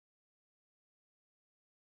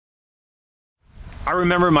I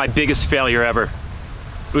remember my biggest failure ever.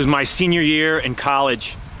 It was my senior year in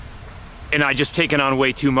college, and I just taken on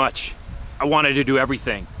way too much. I wanted to do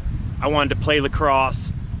everything. I wanted to play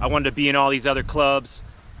lacrosse. I wanted to be in all these other clubs.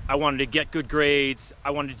 I wanted to get good grades.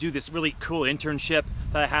 I wanted to do this really cool internship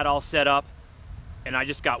that I had all set up, and I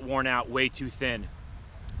just got worn out way too thin.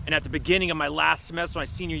 And at the beginning of my last semester, my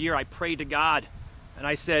senior year, I prayed to God, and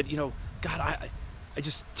I said, God, I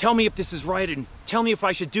just tell me if this is right, and tell me if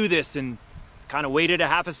I should do this, and kind of waited a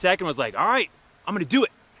half a second, was like, all right, I'm gonna do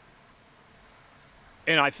it.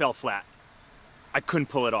 And I fell flat. I couldn't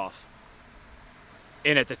pull it off.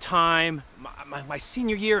 And at the time, my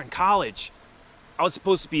senior year in college, I was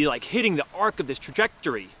supposed to be like hitting the arc of this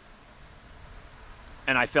trajectory,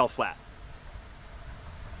 and I fell flat.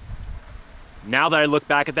 Now that I look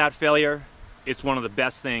back at that failure, it's one of the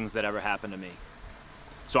best things that ever happened to me.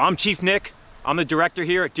 So I'm Chief Nick. I'm the director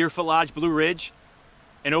here at Deerfoot Lodge Blue Ridge.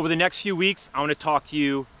 And over the next few weeks, I want to talk to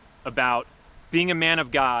you about being a man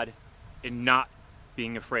of God and not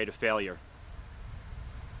being afraid of failure.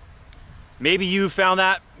 Maybe you found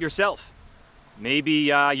that yourself. Maybe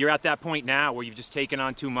you're at that point now where you've just taken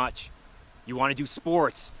on too much. You want to do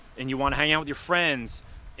sports, and you want to hang out with your friends,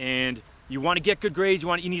 and you want to get good grades,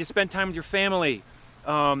 you need to spend time with your family.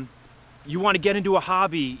 You want to get into a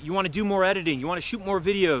hobby, you want to do more editing, you want to shoot more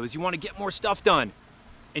videos, you want to get more stuff done,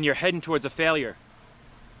 and you're heading towards a failure.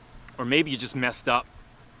 Or maybe you just messed up.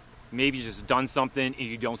 Maybe you just done something and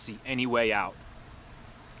you don't see any way out.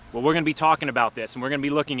 Well, we're going to be talking about this, and we're going to be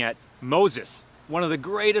looking at Moses, one of the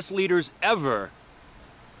greatest leaders ever,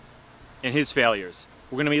 and his failures.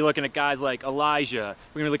 We're going to be looking at guys like Elijah.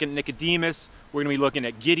 We're going to be looking at Nicodemus. We're going to be looking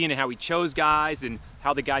at Gideon and how he chose guys, and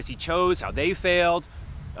how the guys he chose, how they failed.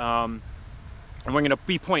 And we're going to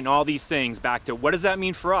be pointing all these things back to what does that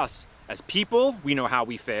mean for us? As people, we know how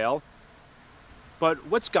we fail. But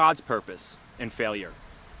what's God's purpose in failure?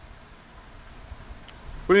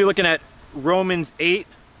 We're going to be looking at Romans 8,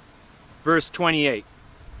 verse 28.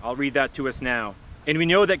 I'll read that to us now. And we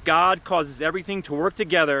know that God causes everything to work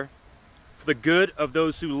together for the good of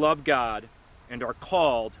those who love God and are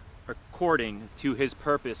called according to his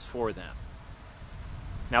purpose for them.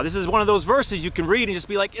 Now, this is one of those verses you can read and just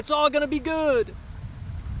be like, it's all going to be good.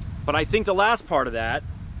 But I think the last part of that,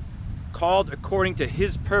 called according to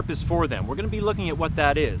his purpose for them, we're going to be looking at what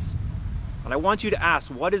that is. But I want you to ask,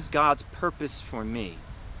 what is God's purpose for me?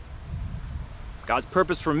 God's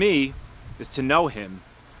purpose for me is to know him,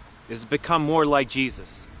 is to become more like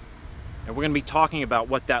Jesus. And we're going to be talking about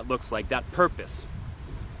what that looks like, that purpose.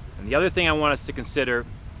 And the other thing I want us to consider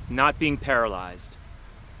is not being paralyzed.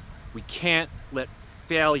 We can't let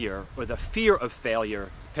failure or the fear of failure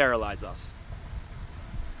paralyze us.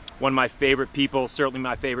 One of my favorite people, certainly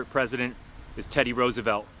my favorite president, is Teddy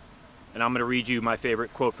Roosevelt. And I'm going to read you my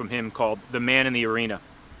favorite quote from him called "The Man in the Arena."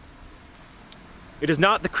 It is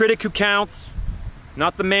not the critic who counts,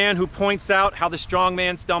 not the man who points out how the strong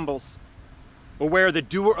man stumbles, or where the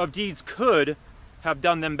doer of deeds could have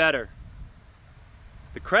done them better.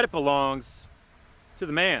 The credit belongs to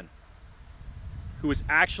the man who is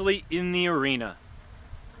actually in the arena,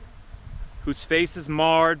 whose face is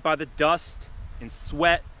marred by the dust and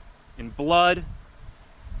sweat and blood,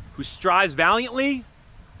 who strives valiantly,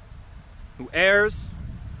 who errs,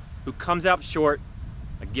 who comes out short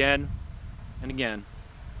again and again.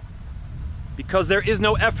 Because there is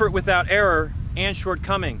no effort without error and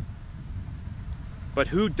shortcoming. But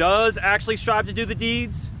who does actually strive to do the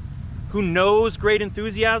deeds? Who knows great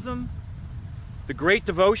enthusiasm, the great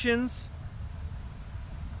devotions?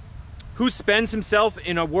 Who spends himself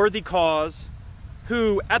in a worthy cause?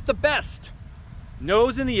 Who, at the best,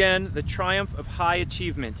 knows in the end the triumph of high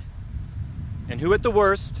achievement? And who at the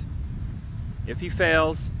worst, if he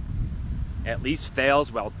fails, at least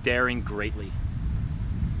fails while daring greatly,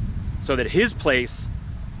 so that his place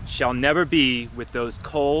shall never be with those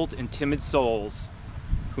cold and timid souls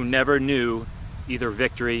who never knew either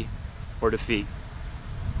victory or defeat.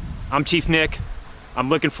 I'm Chief Nick. I'm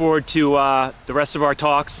looking forward to the rest of our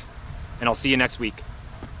talks, and I'll see you next week.